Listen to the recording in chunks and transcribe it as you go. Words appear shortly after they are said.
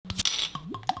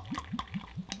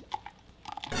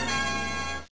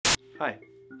Hi,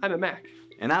 I'm a Mac.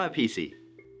 And I'm a PC.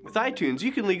 With iTunes,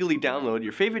 you can legally download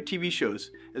your favorite TV shows,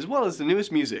 as well as the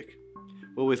newest music.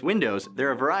 Well, with Windows, there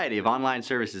are a variety of online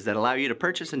services that allow you to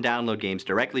purchase and download games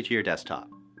directly to your desktop.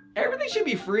 Everything should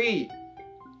be free.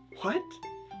 What?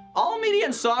 All media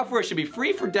and software should be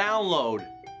free for download.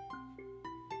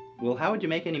 Well, how would you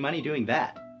make any money doing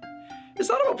that? It's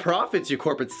not about profits, you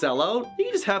corporate sellout. You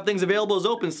can just have things available as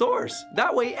open source.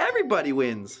 That way everybody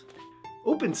wins.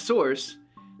 Open source?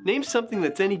 Name something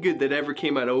that's any good that ever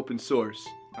came out of open source.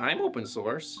 I'm open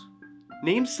source.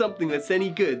 Name something that's any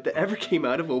good that ever came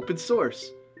out of open source.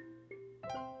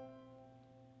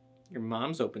 Your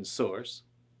mom's open source.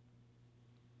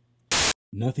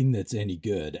 Nothing that's any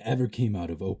good ever came out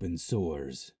of open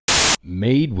source.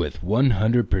 Made with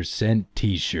 100%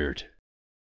 t-shirt.